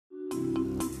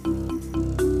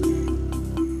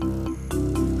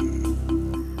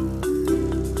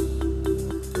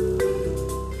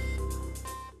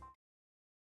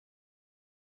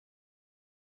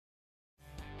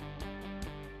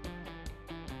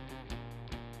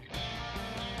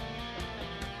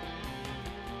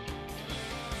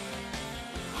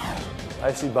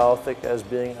I see Biothic as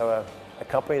being a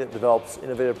company that develops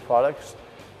innovative products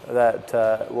that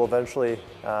will eventually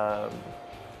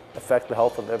affect the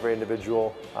health of every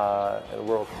individual in the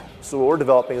world. So what we're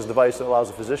developing is a device that allows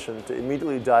a physician to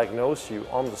immediately diagnose you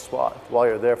on the spot while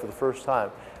you're there for the first time,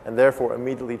 and therefore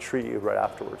immediately treat you right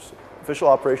afterwards. Official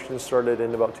operations started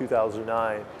in about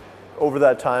 2009. Over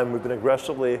that time, we've been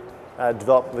aggressively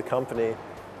developing the company,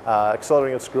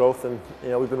 accelerating its growth, and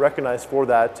we've been recognized for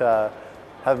that,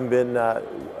 having been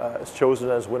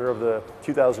chosen as winner of the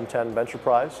 2010 Venture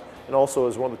Prize, and also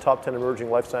as one of the top 10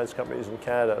 emerging life science companies in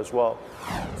Canada as well.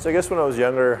 So I guess when I was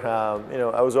younger,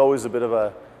 I was always a bit of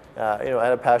a, I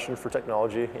had a passion for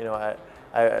technology.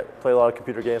 I played a lot of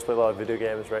computer games, played a lot of video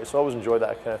games, right? So I always enjoyed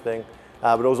that kind of thing.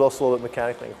 But I was also a little bit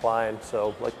mechanically inclined,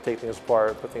 so I like to take things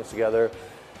apart, put things together.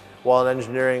 While in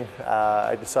engineering,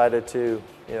 I decided to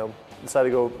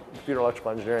go computer electrical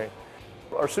engineering.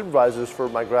 Our supervisors for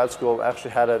my grad school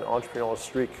actually had an entrepreneurial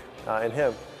streak in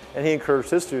him, and he encouraged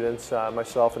his students,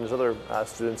 myself and his other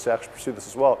students, to actually pursue this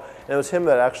as well. And it was him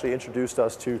that actually introduced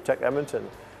us to Tech Edmonton.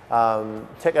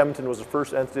 Tech Edmonton was the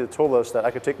first entity that told us that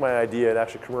I could take my idea and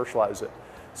actually commercialize it.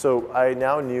 So I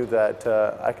now knew that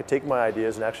I could take my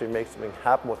ideas and actually make something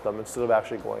happen with them instead of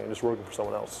actually going and just working for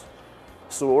someone else.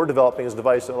 So what we're developing is a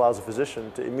device that allows a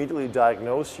physician to immediately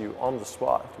diagnose you on the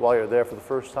spot while you're there for the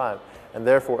first time, and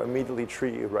therefore immediately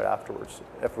treat you right afterwards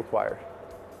if required.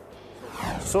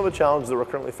 Some of the challenges that we're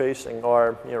currently facing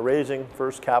are raising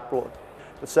first capital.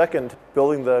 The second,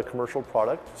 building the commercial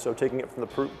product, so taking it from the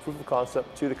proof of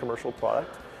concept to the commercial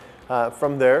product.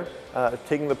 From there,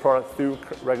 taking the product through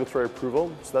regulatory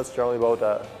approval, so that's generally about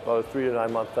a 3 to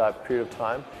 9 month period of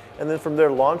time. And then from there,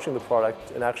 launching the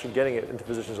product and actually getting it into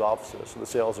physicians' offices, so the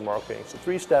sales and marketing. So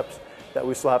 3 steps that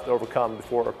we still have to overcome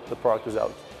before the product is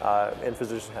out in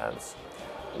physicians' hands.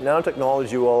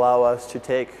 Nanotechnology will allow us to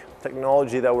take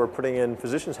technology that we're putting in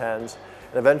physicians' hands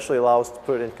and eventually allow us to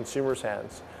put it in consumers'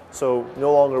 hands. So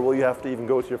no longer will you have to even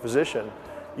go to your physician.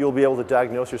 You'll be able to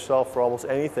diagnose yourself for almost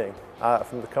anything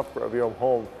from the comfort of your own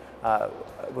home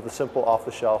with a simple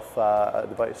off-the-shelf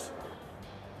device.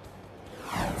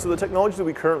 So the technology that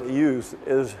we currently use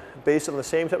is based on the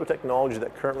same type of technology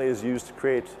that currently is used to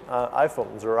create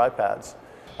iPhones or iPads.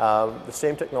 The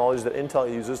same technology that Intel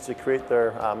uses to create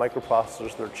their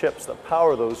microprocessors, their chips that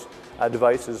power those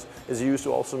devices, is used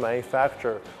to also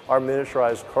manufacture our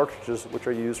miniaturized cartridges, which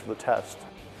are used for the test.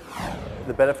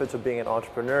 The benefits of being an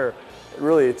entrepreneur,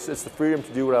 really it's the freedom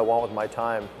to do what I want with my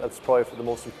time. That's probably the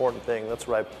most important thing. That's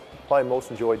what I probably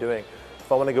most enjoy doing.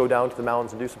 If I want to go down to the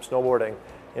mountains and do some snowboarding,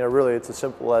 really it's as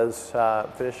simple as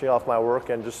finishing off my work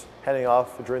and just heading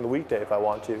off during the weekday if I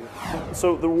want to.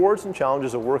 So the rewards and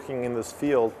challenges of working in this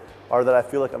field are that I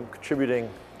feel like I'm contributing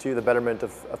to the betterment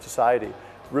of society.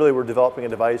 Really, we're developing a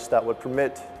device that would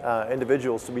permit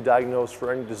individuals to be diagnosed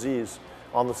for any disease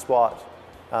on the spot.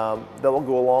 That will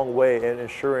go a long way in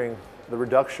ensuring the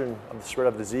reduction of the spread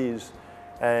of disease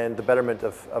and the betterment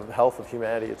of the health of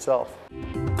humanity itself.